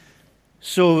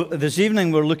So this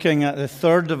evening we're looking at the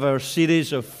third of our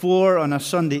series of 4 on a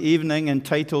Sunday evening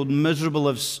entitled Miserable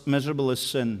as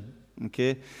Sin.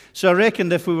 Okay? So I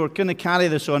reckoned if we were going to carry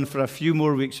this on for a few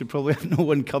more weeks, we'd probably have no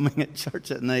one coming at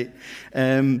church at night.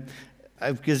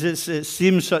 Because it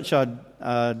seems such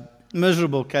a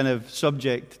miserable kind of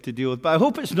subject to deal with. But I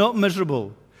hope it's not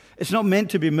miserable. It's not meant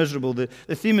to be miserable. The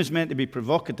theme is meant to be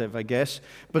provocative, I guess.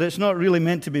 But it's not really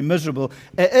meant to be miserable.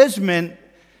 It is meant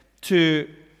to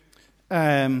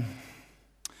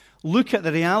look at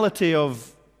the reality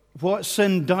of what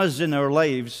sin does in our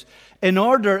lives in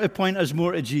order to point us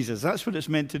more to Jesus. That's what it's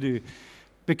meant to do.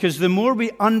 Because the more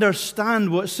we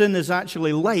understand what sin is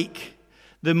actually like,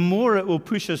 the more it will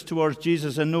push us towards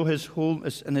Jesus and know His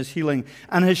wholeness and His healing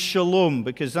and His shalom,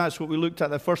 because that's what we looked at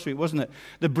the first week, wasn't it?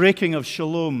 The breaking of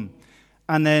shalom.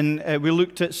 And then we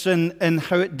looked at sin and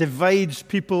how it divides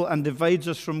people and divides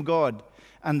us from God,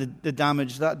 and the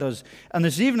damage that does. And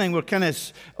this evening we're kind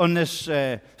of on this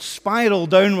spiral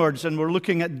downwards, and we're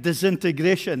looking at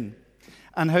disintegration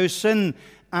and how sin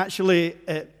actually,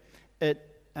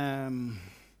 I'm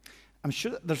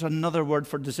sure there's another word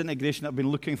for disintegration I've been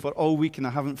looking for all week and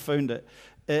I haven't found it.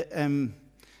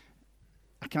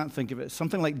 I can't think of it.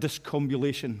 Something like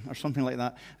discombulation or something like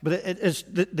that. But it is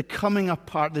the coming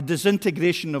apart, the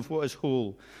disintegration of what is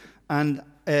whole. And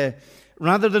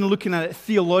rather than looking at it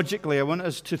theologically, I want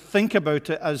us to think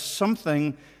about it as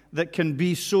something that can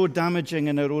be so damaging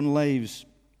in our own lives.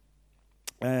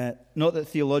 Not that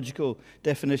theological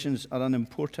definitions are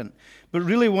unimportant, but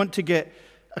really want to get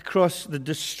across the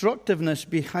destructiveness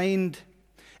behind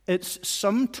its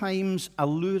sometimes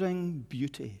alluring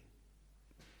beauty.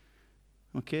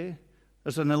 Okay?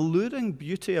 There's an alluring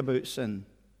beauty about sin,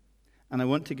 and I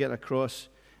want to get across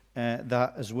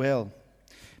that as well.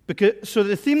 So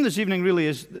the theme this evening really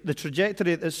is the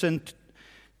trajectory that sin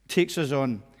takes us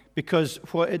on, because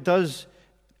what it does,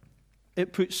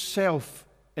 it puts self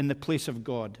in the place of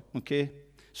God, okay?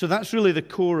 So that's really the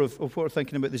core of what we're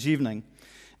thinking about this evening.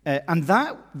 And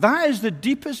that is the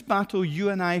deepest battle you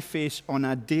and I face on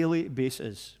a daily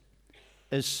basis,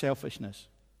 is selfishness,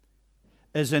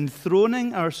 is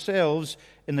enthroning ourselves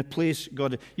in the place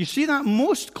God is. You see that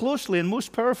most closely and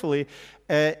most powerfully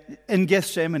in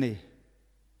Gethsemane,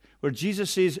 where Jesus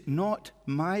says, "Not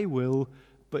my will,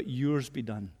 but yours be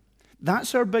done."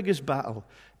 That's our biggest battle,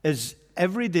 is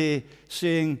every day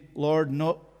saying, "Lord,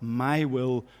 not my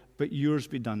will, but yours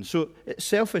be done." So it's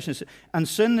selfishness. And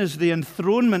sin is the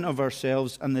enthronement of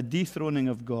ourselves and the dethroning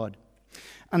of God.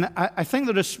 And I think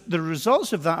the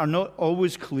results of that are not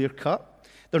always clear-cut.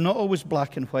 They're not always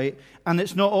black and white. And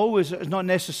it's not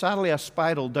necessarily a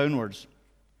spiral downwards.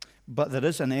 But there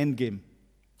is an end game.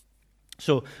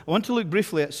 So I want to look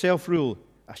briefly at self-rule.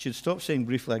 I should stop saying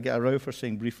briefly. I get a row for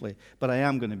saying briefly. But I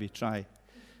am going to try.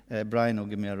 Brian will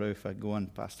give me a row if I go on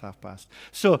past 5:30.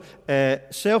 So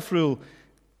self-rule,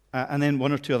 and then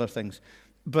one or two other things.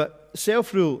 But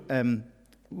self-rule,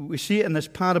 we see it in this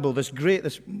parable, this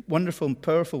wonderful and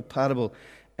powerful parable,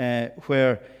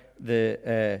 where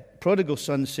the prodigal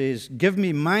son says, "Give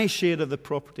me my share of the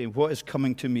property and what is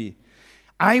coming to me.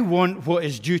 I want what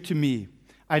is due to me.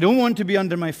 I don't want to be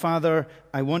under my father.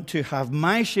 I want to have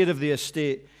my share of the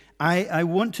estate. I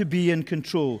want to be in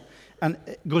control." And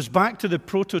it goes back to the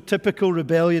prototypical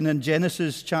rebellion in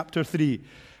Genesis chapter 3,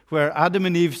 where Adam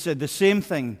and Eve said the same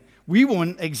thing. "We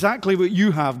want exactly what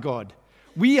you have, God.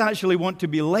 We actually want to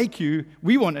be like you.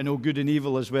 We want to know good and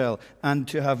evil as well, and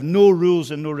to have no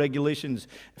rules and no regulations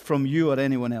from you or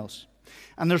anyone else."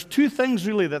 And there's two things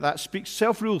really that speaks.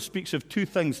 Self-rule speaks of two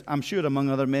things, I'm sure, among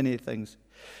other many things.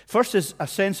 First is a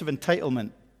sense of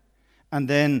entitlement, and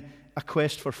then a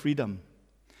quest for freedom.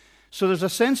 So there's a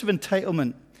sense of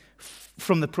entitlement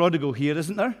from the prodigal here,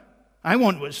 isn't there? I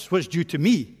want what's due to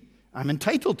me. I'm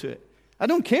entitled to it. I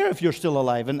don't care if you're still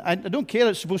alive, and I don't care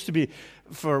it's supposed to be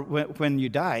for when you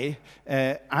die.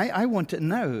 I want it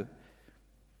now.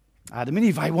 Adam and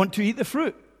Eve, I want to eat the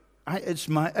fruit.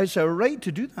 It's our right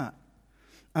to do that.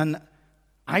 And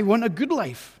I want a good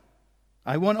life.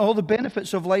 I want all the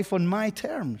benefits of life on my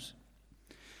terms.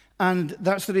 And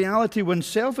that's the reality. When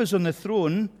self is on the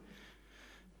throne,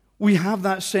 we have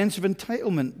that sense of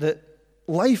entitlement that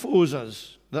life owes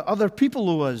us, that other people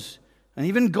owe us, and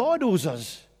even God owes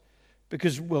us.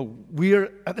 Because, well,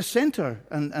 we're at the center,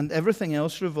 and everything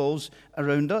else revolves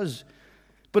around us.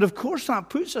 But of course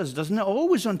that puts us, doesn't it,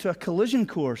 always onto a collision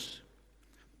course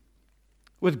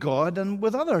with God and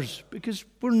with others, because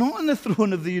we're not on the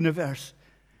throne of the universe.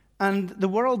 And the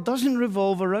world doesn't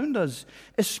revolve around us,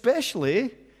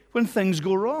 especially when things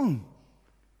go wrong.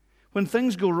 When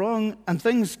things go wrong and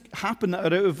things happen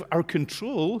that are out of our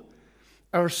control,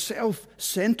 our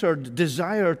self-centered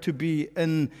desire to be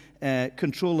in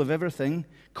control of everything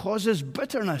causes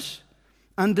bitterness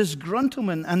and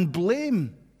disgruntlement and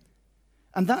blame.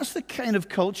 And that's the kind of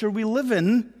culture we live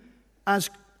in as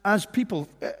people,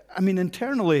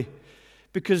 internally,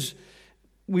 because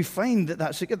we find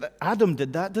that Adam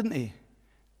did that, didn't he?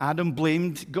 Adam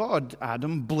blamed God.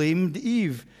 Adam blamed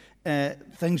Eve.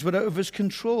 Things were out of his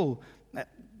control.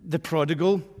 The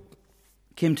prodigal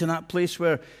came to that place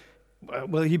where,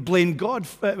 he blamed God,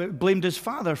 blamed his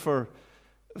father for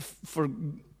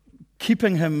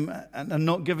keeping him and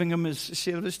not giving him his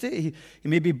share of the estate. He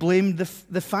maybe blamed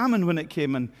the famine when it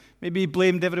came, and maybe he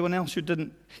blamed everyone else who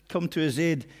didn't come to his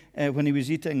aid when he was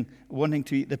wanting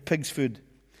to eat the pig's food.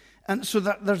 And so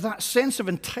there's that sense of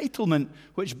entitlement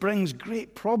which brings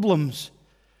great problems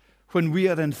when we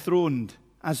are enthroned,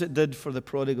 as it did for the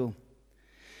prodigal.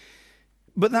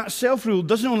 But that self-rule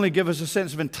doesn't only give us a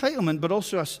sense of entitlement, but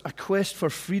also a quest for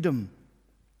freedom.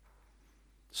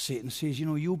 Satan says,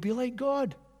 you'll be like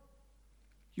God.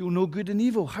 You'll know good and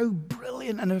evil. How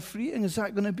brilliant and how freeing is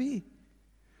that going to be?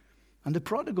 And the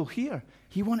prodigal here,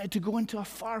 he wanted to go into a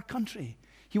far country.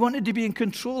 He wanted to be in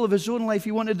control of his own life.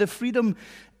 He wanted the freedom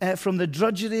from the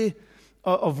drudgery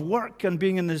of work and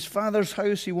being in his father's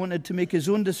house. He wanted to make his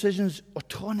own decisions,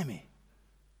 autonomy.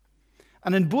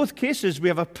 And in both cases, we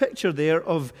have a picture there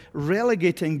of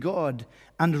relegating God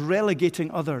and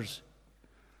relegating others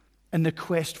in the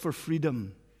quest for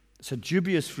freedom. It's a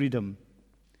dubious freedom.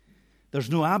 There's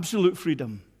no absolute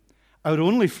freedom. Our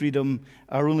only freedom,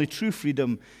 our only true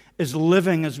freedom, is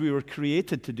living as we were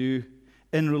created to do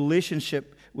in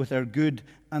relationship with our good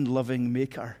and loving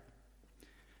Maker.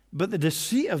 But the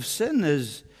deceit of sin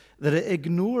is that it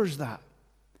ignores that.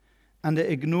 And it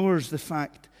ignores the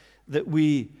fact that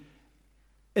we,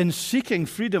 in seeking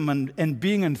freedom and in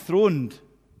being enthroned,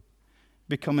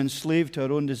 become enslaved to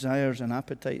our own desires and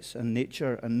appetites and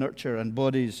nature and nurture and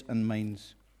bodies and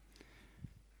minds.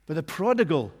 But the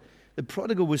prodigal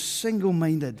was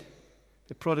single-minded.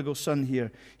 The prodigal son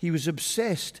here. He was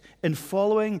obsessed in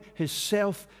following his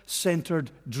self-centered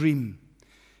dream.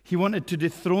 He wanted to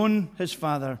dethrone his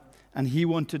father, and he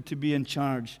wanted to be in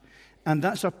charge. And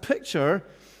that's a picture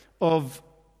of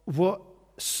what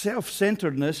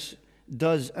self-centeredness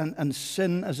does, and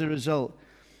sin as a result.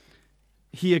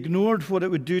 He ignored what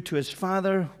it would do to his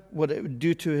father, what it would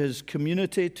do to his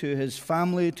community, to his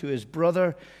family, to his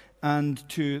brother, and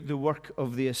to the work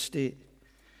of the estate.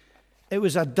 It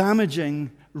was a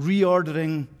damaging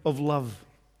reordering of love.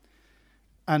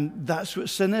 And that's what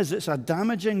sin is. It's a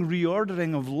damaging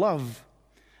reordering of love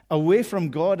away from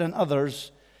God and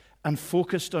others and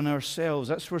focused on ourselves.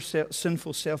 That's where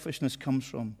sinful selfishness comes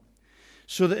from.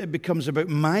 So that it becomes about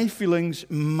my feelings,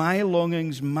 my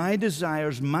longings, my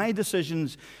desires, my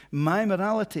decisions, my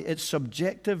morality. It's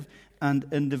subjective and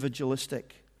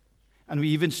individualistic. And we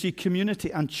even see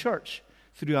community and church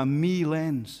through a me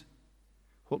lens.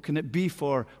 What can it be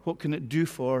for? What can it do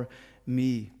for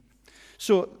me?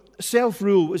 So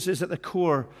self-rule is at the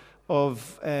core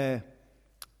of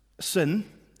sin,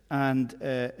 and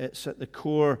it's at the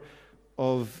core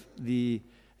of the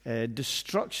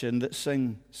destruction that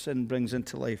sin brings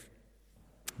into life.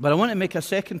 But I want to make a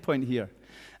second point here,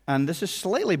 and this is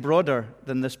slightly broader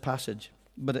than this passage,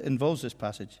 but it involves this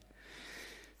passage.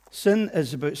 Sin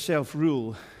is about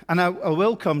self-rule, and I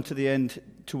will come to the end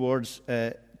towards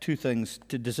two things,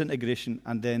 to disintegration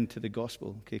and then to the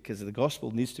gospel, okay? Because the gospel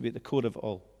needs to be at the core of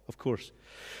all, of course.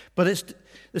 But it's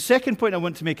the second point I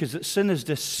want to make is that sin is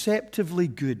deceptively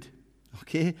good,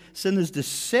 okay? Sin is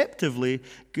deceptively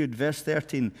good. Verse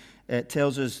 13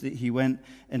 tells us that he went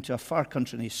into a far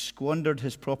country and he squandered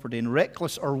his property in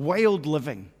reckless or wild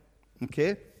living,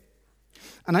 okay?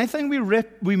 And I think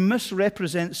we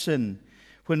misrepresent sin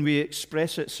when we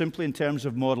express it simply in terms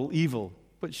of moral evil,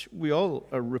 which we all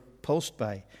are repulsed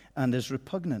by and is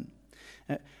repugnant.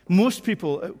 Most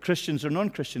people, Christians or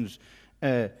non-Christians,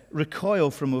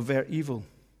 recoil from overt evil.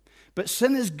 But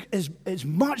sin is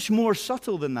much more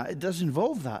subtle than that. It does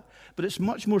involve that, but it's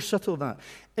much more subtle than that.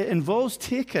 It involves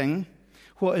taking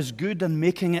what is good and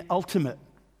making it ultimate.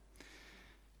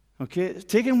 Okay?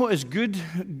 Taking what is good,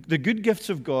 the good gifts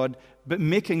of God, but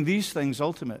making these things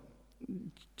ultimate.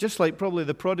 Just like probably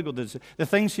the prodigal did. The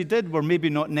things he did were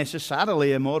maybe not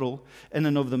necessarily immoral in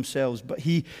and of themselves, but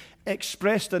he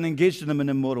expressed and engaged in them in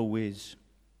immoral ways.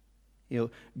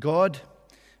 God,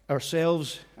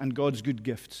 ourselves, and God's good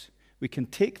gifts. We can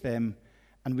take them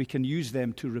and we can use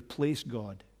them to replace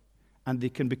God, and they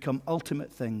can become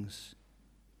ultimate things.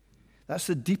 That's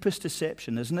the deepest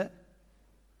deception, isn't it?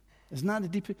 Isn't that the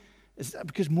deepest? Is that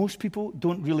because most people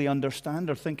don't really understand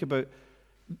or think about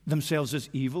themselves as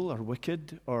evil or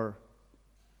wicked or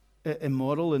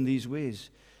immoral in these ways.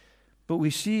 But we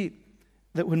see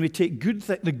that when we take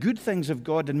the good things of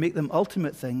God and make them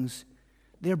ultimate things,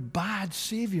 they're bad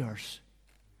saviors.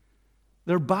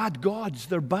 They're bad gods.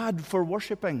 They're bad for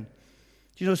worshiping.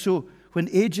 So when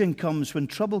aging comes, when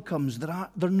trouble comes, there are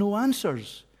no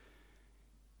answers.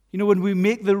 When we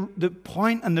make the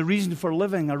point and the reason for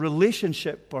living a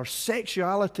relationship or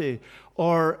sexuality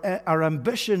or our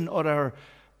ambition or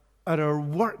our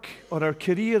work or our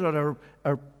career or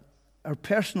our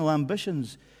personal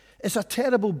ambitions, it's a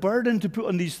terrible burden to put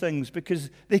on these things because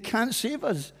they can't save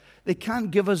us. They can't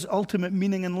give us ultimate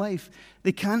meaning in life.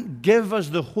 They can't give us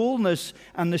the wholeness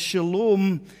and the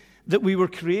shalom that we were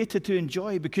created to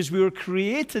enjoy because we were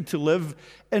created to live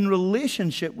in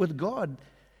relationship with God.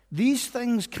 These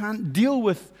things can't deal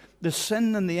with the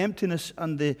sin and the emptiness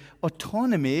and the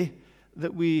autonomy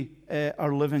that we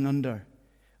are living under.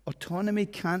 Autonomy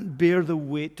can't bear the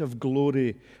weight of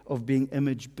glory of being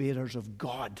image bearers of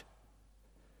God.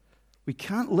 We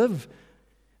can't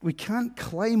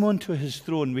climb onto his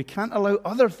throne. We can't allow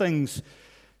other things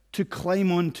to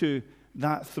climb onto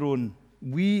that throne.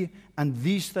 We and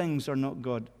these things are not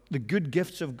God. The good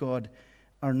gifts of God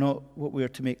are not what we are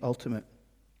to make ultimate.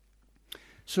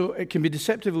 So it can be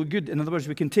deceptively good. In other words,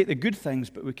 we can take the good things,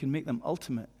 but we can make them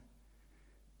ultimate.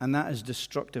 And that is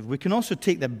destructive. We can also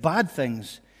take the bad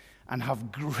things and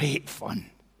have great fun.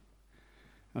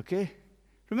 Okay?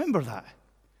 Remember that.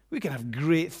 We can have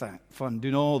great fun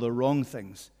doing all the wrong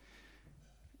things.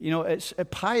 It's a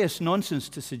pious nonsense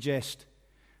to suggest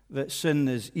that sin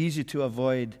is easy to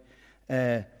avoid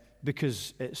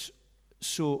because it's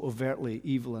so overtly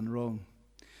evil and wrong.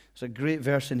 There's a great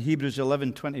verse in Hebrews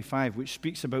 11:25 which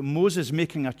speaks about Moses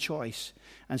making a choice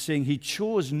and saying he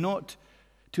chose not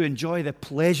to enjoy the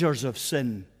pleasures of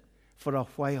sin for a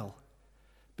while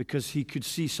because he could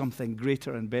see something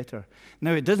greater and better.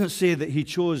 Now, it doesn't say that he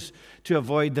chose to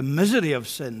avoid the misery of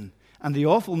sin and the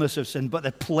awfulness of sin, but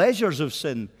the pleasures of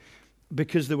sin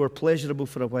because they were pleasurable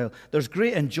for a while. There's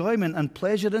great enjoyment and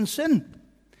pleasure in sin.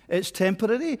 It's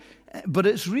temporary, but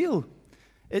it's real.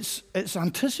 It's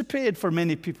anticipated for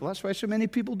many people. That's why so many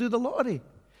people do the lottery.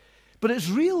 But it's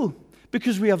real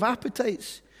because we have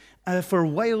appetites for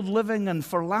wild living and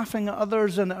for laughing at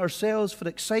others and at ourselves, for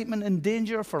excitement and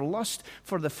danger, for lust,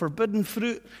 for the forbidden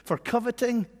fruit, for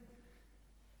coveting,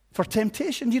 for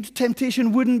temptation.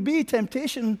 Temptation wouldn't be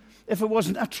temptation if it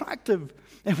wasn't attractive,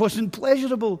 if it wasn't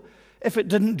pleasurable, if it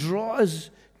didn't draw us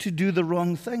to do the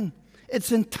wrong thing.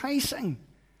 It's enticing.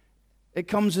 It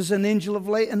comes as an angel of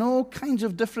light in all kinds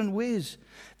of different ways.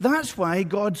 That's why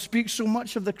God speaks so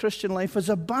much of the Christian life as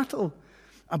a battle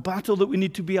that we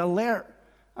need to be alert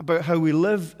about how we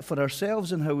live for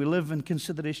ourselves and how we live in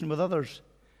consideration with others.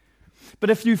 But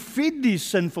if you feed these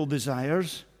sinful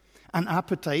desires and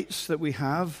appetites that we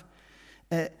have,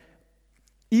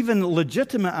 even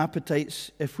legitimate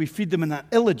appetites, if we feed them in an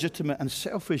illegitimate and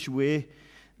selfish way,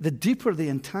 the deeper the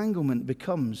entanglement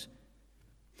becomes.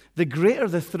 The greater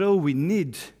the thrill we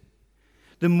need,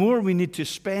 the more we need to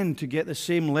spend to get the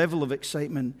same level of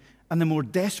excitement, and the more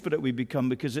desperate we become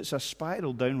because it's a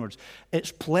spiral downwards.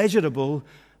 It's pleasurable,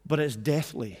 but it's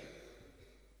deathly.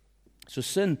 So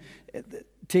sin,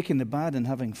 taking the bad and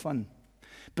having fun.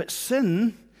 But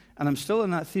sin, and I'm still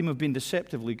in that theme of being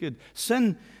deceptively good,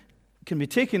 sin can be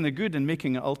taking the good and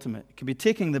making it ultimate. It can be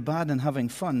taking the bad and having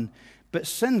fun, but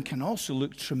sin can also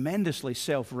look tremendously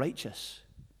self-righteous.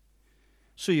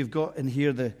 So you've got in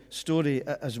here the story,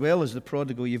 as well as the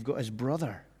prodigal, you've got his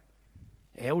brother,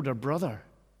 elder brother.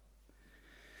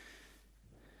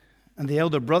 And the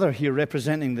elder brother here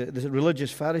representing the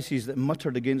religious Pharisees that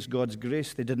muttered against God's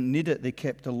grace. They didn't need it, they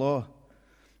kept the law.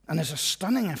 And there's a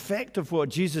stunning effect of what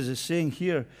Jesus is saying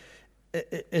here,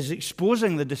 is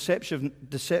exposing the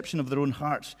deception of their own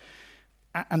hearts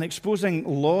and exposing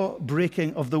law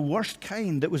breaking of the worst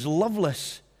kind that was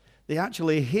loveless. They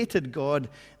actually hated God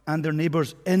and their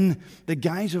neighbors in the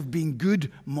guise of being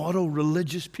good, moral,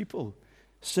 religious people.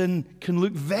 Sin can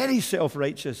look very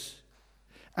self-righteous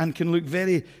and can look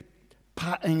very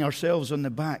patting ourselves on the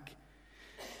back.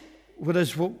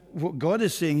 Whereas what God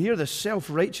is saying here, this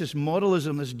self-righteous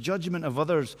moralism, this judgment of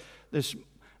others, this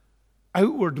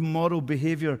outward moral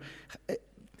behavior,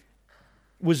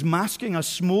 was masking a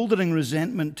smoldering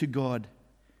resentment to God.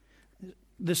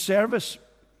 The service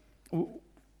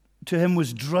to him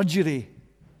was drudgery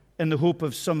in the hope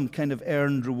of some kind of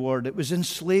earned reward. It was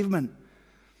enslavement.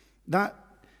 That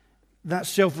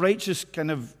self-righteous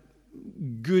kind of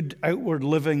good outward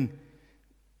living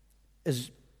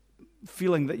is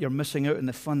feeling that you're missing out on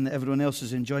the fun that everyone else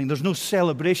is enjoying. There's no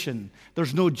celebration.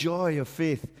 There's no joy of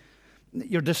faith.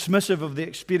 You're dismissive of the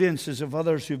experiences of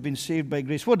others who've been saved by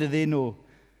grace. What do they know?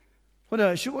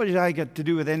 What did I get to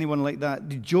do with anyone like that?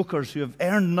 The jokers who have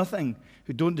earned nothing,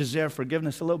 who don't deserve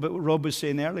forgiveness. A little bit what Rob was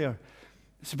saying earlier.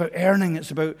 It's about earning. It's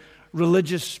about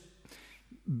religious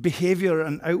behavior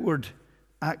and outward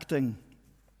acting.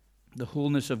 The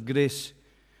wholeness of grace.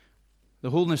 The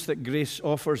wholeness that grace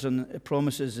offers and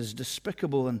promises is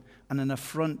despicable and an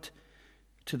affront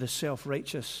to the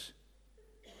self-righteous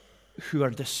who are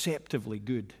deceptively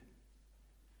good.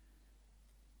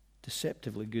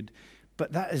 Deceptively good.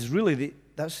 But that is really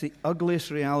that's the ugliest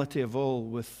reality of all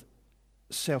with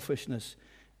selfishness.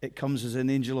 It comes as an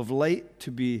angel of light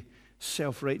to be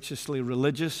self-righteously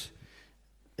religious.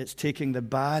 It's taking the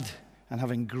bad and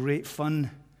having great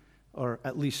fun, or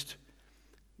at least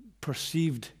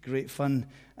perceived great fun,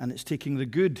 and it's taking the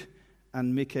good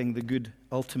and making the good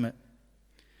ultimate.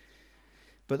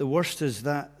 But the worst is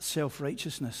that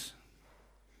self-righteousness.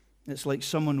 It's like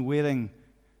someone wearing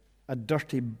a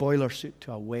dirty boiler suit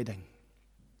to a wedding.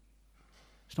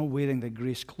 It's not wearing the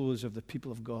grace clothes of the people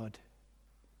of God.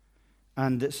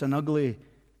 And it's an ugly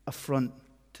affront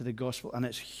to the gospel, and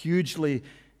it's hugely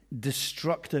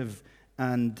destructive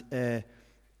and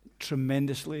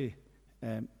tremendously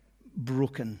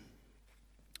broken.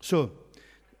 So,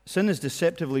 sin is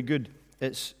deceptively good.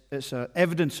 It's an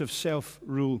evidence of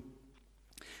self-rule.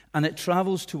 And it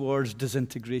travels towards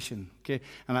disintegration. Okay?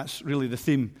 And that's really the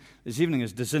theme this evening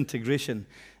is disintegration.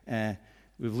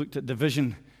 We've looked at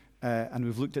division and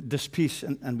we've looked at dispeace.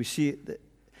 And we see that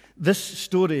this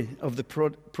story of the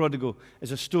prodigal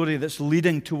is a story that's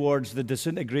leading towards the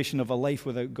disintegration of a life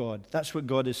without God. That's what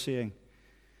God is saying.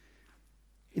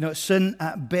 You know, sin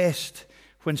at best,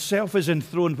 when self is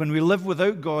enthroned, when we live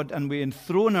without God and we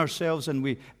enthrone ourselves and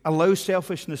we allow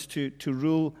selfishness to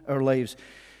rule our lives,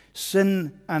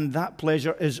 sin and that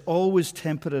pleasure is always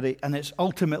temporary and it's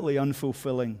ultimately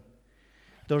unfulfilling.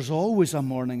 There's always a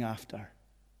morning after.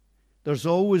 There's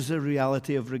always the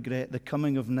reality of regret, the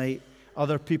coming of night,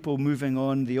 other people moving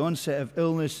on, the onset of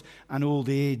illness and old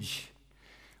age.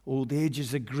 Old age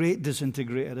is a great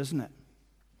disintegrator, isn't it?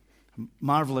 A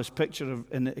marvelous picture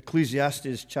in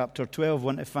Ecclesiastes chapter 12,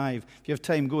 1-5. If you have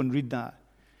time, go and read that.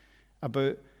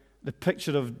 About the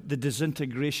picture of the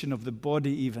disintegration of the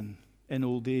body even in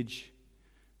old age,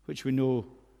 which we know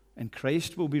in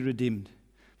Christ will be redeemed,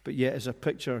 but yet is a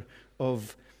picture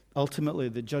of ultimately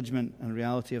the judgment and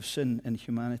reality of sin in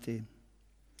humanity.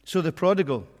 So the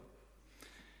prodigal,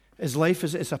 his life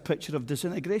is a picture of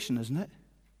disintegration, isn't it?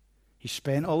 He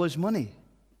spent all his money.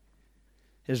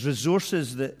 His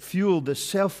resources that fueled the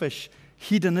selfish,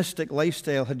 hedonistic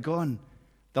lifestyle had gone.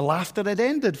 The laughter had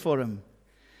ended for him.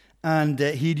 And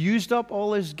he'd used up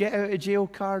all his get-out-of-jail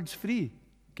cards free.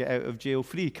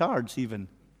 Get-out-of-jail-free cards, even.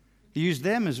 He used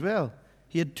them as well.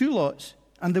 He had 2 lots,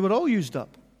 and they were all used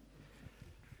up.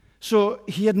 So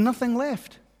he had nothing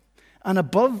left. And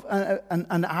above,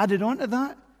 and added on to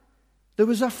that, there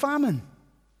was a famine.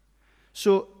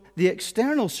 So the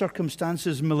external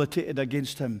circumstances militated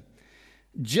against him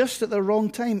just at the wrong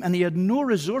time. And he had no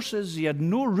resources, he had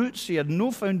no roots, he had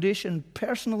no foundation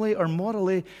personally or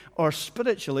morally or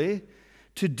spiritually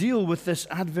to deal with this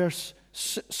adverse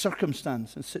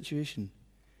circumstance and situation.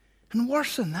 And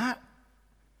worse than that,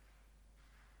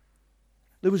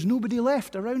 there was nobody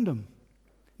left around him.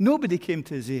 Nobody came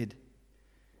to his aid.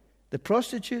 The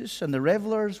prostitutes and the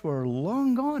revelers were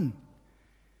long gone.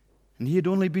 And he had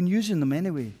only been using them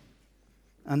anyway.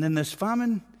 And in this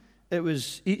famine, it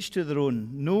was each to their own.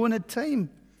 No one had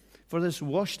time for this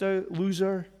washed-out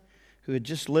loser who had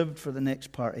just lived for the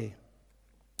next party.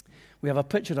 We have a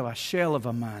picture of a shell of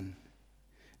a man,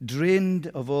 drained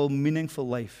of all meaningful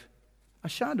life, a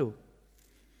shadow.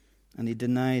 And he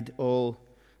denied all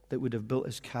that would have built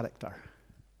his character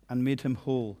and made him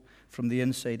whole from the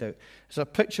inside out. It's a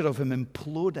picture of him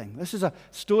imploding. This is a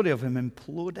story of him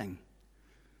imploding,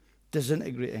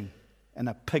 disintegrating in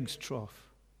a pig's trough.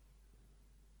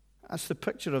 That's the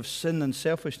picture of sin and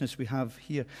selfishness we have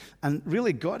here. And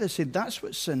really, God has said that's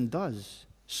what sin does,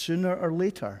 sooner or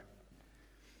later.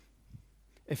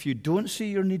 If you don't see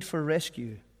your need for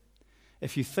rescue,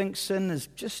 if you think sin is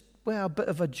just, well, a bit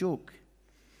of a joke,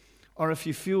 or if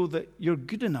you feel that you're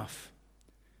good enough,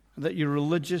 that you're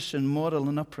religious and moral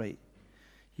and upright,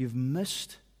 you've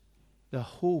missed the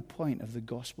whole point of the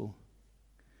gospel.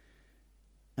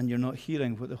 And you're not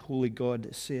hearing what the Holy God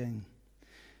is saying.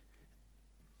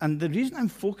 And the reason I'm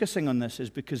focusing on this is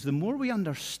because the more we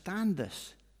understand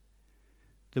this,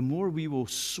 the more we will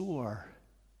soar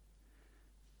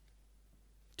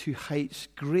to heights,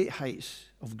 great heights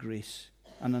of grace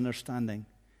and understanding.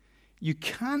 You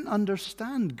can't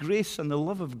understand grace and the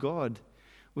love of God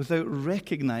without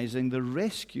recognizing the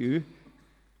rescue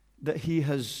that He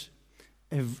has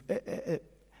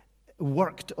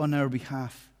worked on our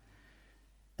behalf.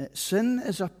 Sin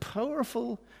is a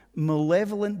powerful,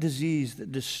 malevolent disease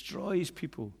that destroys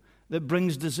people, that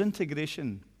brings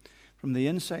disintegration from the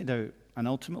inside out and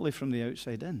ultimately from the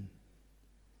outside in.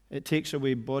 It takes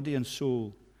away body and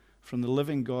soul from the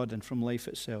living God and from life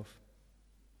itself.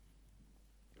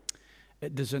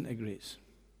 It disintegrates.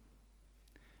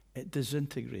 It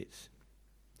disintegrates.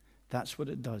 That's what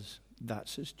it does.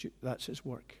 That's its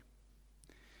work.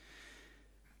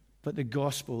 But the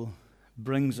gospel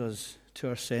brings us to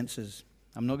our senses.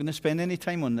 I'm not going to spend any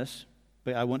time on this,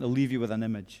 but I want to leave you with an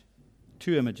image.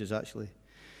 2 images, actually.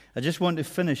 I just want to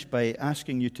finish by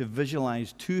asking you to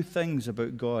visualize 2 things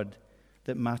about God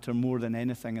that matter more than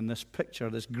anything in this picture,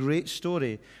 this great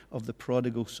story of the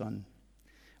prodigal son.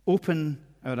 Open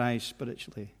our eyes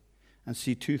spiritually and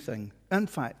see 2 things. In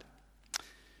fact,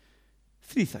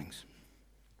 3 things.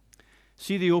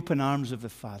 See the open arms of the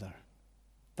Father.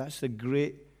 That's the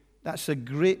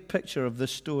great picture of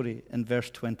this story in verse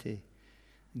 20.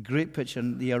 Great picture.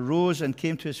 And he arose and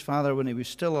came to his father when he was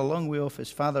still a long way off.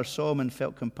 His father saw him and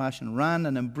felt compassion, ran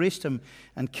and embraced him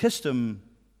and kissed him.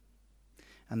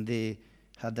 And they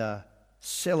had a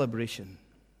celebration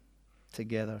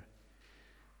together.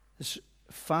 His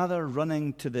father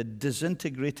running to the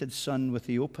disintegrated son with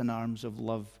the open arms of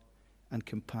love and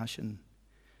compassion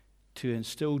to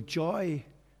instill joy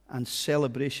and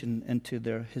celebration into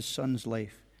his son's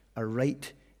life. A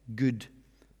right good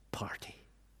party.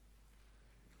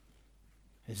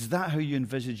 Is that how you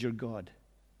envisage your God?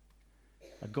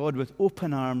 A God with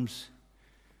open arms,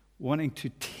 wanting to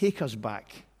take us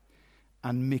back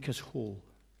and make us whole.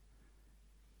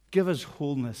 Give us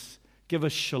wholeness. Give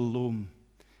us shalom.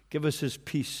 Give us his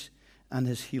peace and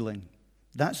his healing.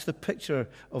 That's the picture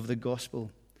of the gospel.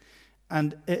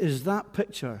 And it is that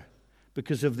picture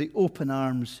because of the open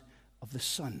arms of the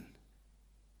Son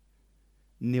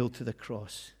nailed to the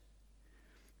cross.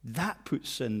 That puts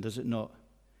sin, does it not,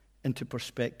 into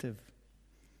perspective.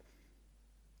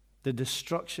 The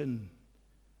destruction,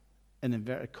 in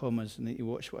inverted commas, and you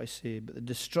watch what I say, but the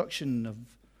destruction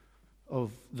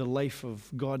of the life of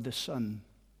God the Son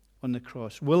on the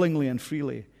cross, willingly and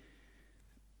freely,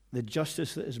 the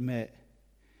justice that is met,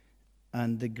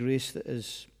 and the grace that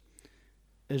is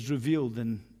revealed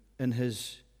in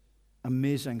his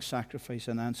amazing sacrifice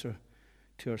and answer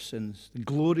to our sins. The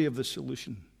glory of the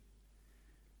solution.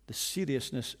 The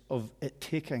seriousness of it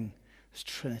taking this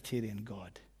Trinitarian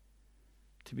God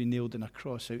to be nailed on a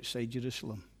cross outside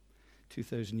Jerusalem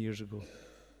 2,000 years ago.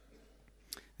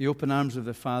 The open arms of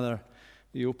the Father,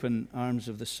 the open arms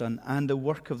of the Son, and the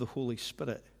work of the Holy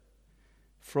Spirit.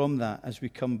 From that, as we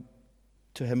come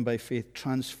to him by faith,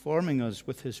 transforming us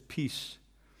with his peace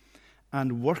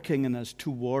and working in us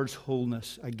towards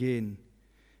wholeness again,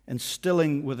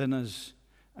 instilling within us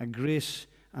a grace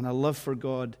and a love for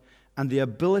God and the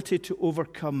ability to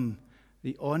overcome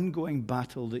the ongoing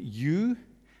battle that you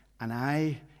and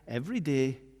I, every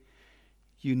day,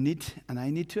 you need, and I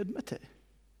need to admit it,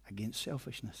 against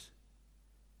selfishness.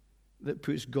 That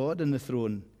puts God on the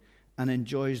throne and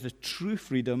enjoys the true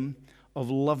freedom of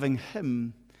loving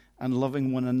him and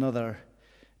loving one another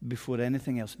before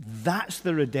anything else. That's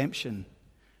the redemption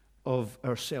of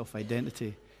our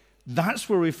self-identity. That's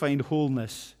where we find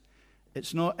wholeness.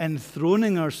 It's not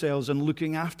enthroning ourselves and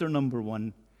looking after number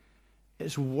one.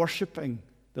 It's worshiping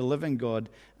the living God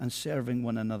and serving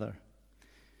one another.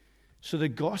 So the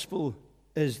gospel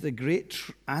is the great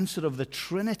answer of the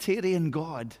Trinitarian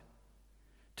God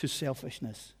to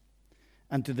selfishness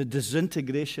and to the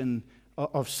disintegration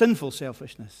of sinful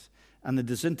selfishness and the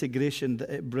disintegration that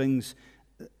it brings,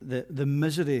 the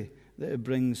misery that it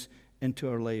brings into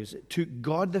our lives. It took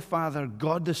God the Father,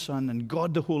 God the Son, and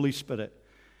God the Holy Spirit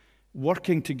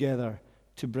working together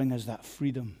to bring us that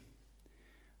freedom.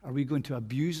 Are we going to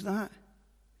abuse that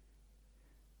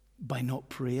by not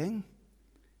praying?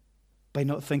 By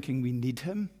not thinking we need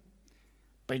him?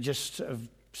 By just sort of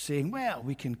saying, well,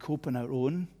 we can cope on our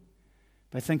own?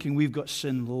 By thinking we've got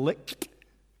sin licked?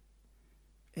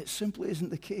 It simply isn't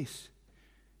the case.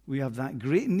 We have that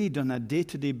great need on a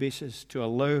day-to-day basis to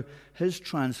allow his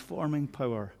transforming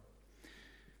power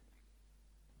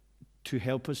to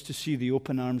help us to see the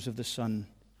open arms of the Son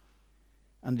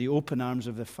and the open arms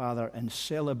of the Father in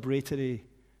celebratory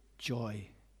joy.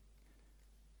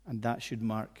 And that should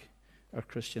mark our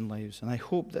Christian lives. And I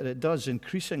hope that it does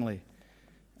increasingly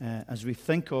as we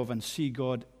think of and see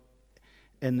God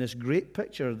in this great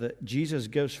picture that Jesus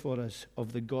gives for us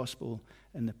of the gospel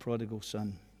in the prodigal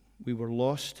son. We were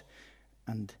lost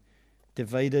and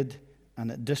divided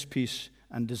and at dispeace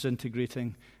and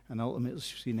disintegrating and ultimately,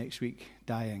 see next week,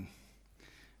 dying.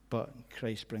 But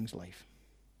Christ brings life.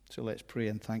 So let's pray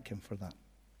and thank him for that.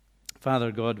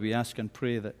 Father God, we ask and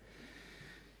pray that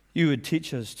you would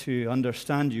teach us to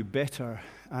understand you better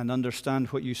and understand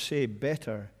what you say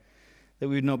better, that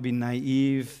we would not be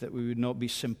naive, that we would not be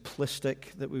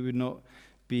simplistic, that we would not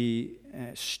be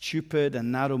stupid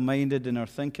and narrow-minded in our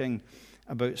thinking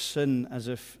about sin as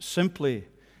if simply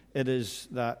it is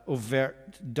that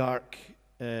overt, dark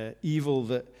evil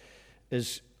that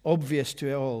is obvious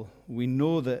to all. We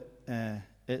know that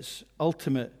its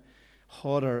ultimate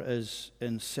horror is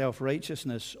in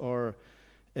self-righteousness or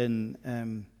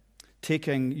in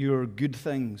taking your good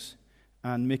things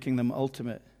and making them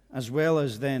ultimate, as well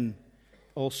as then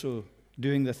also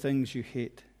doing the things you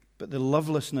hate. But the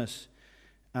lovelessness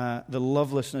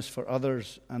for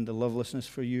others and the lovelessness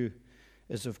for you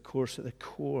is, of course, at the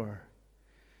core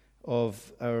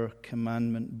of our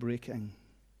commandment breaking.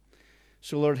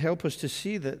 So, Lord, help us to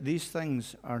see that these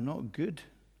things are not good,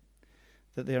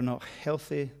 that they are not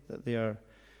healthy, that they are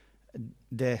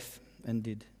death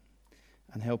indeed.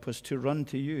 And help us to run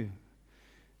to you,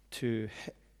 to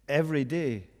every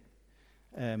day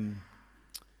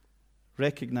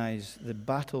recognize the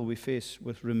battle we face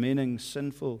with remaining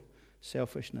sinful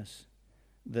selfishness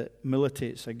that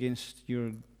militates against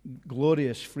your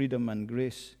glorious freedom and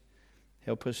grace.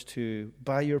 Help us to,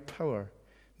 by your power,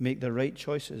 make the right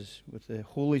choices with the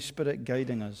Holy Spirit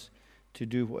guiding us to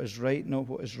do what is right, not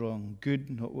what is wrong, good,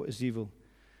 not what is evil.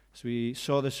 As we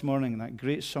saw this morning, that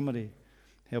great summary,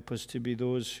 help us to be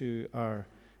those who are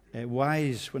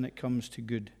wise when it comes to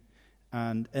good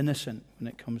and innocent when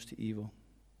it comes to evil.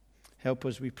 Help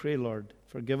us, we pray, Lord.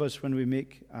 Forgive us when we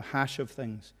make a hash of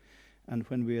things and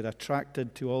when we are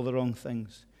attracted to all the wrong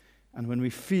things and when we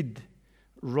feed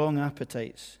wrong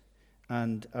appetites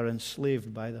and are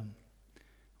enslaved by them.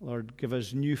 Lord, give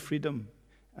us new freedom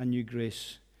and new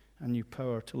grace and new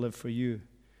power to live for you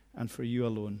and for you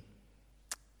alone.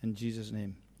 In Jesus'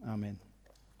 name, amen.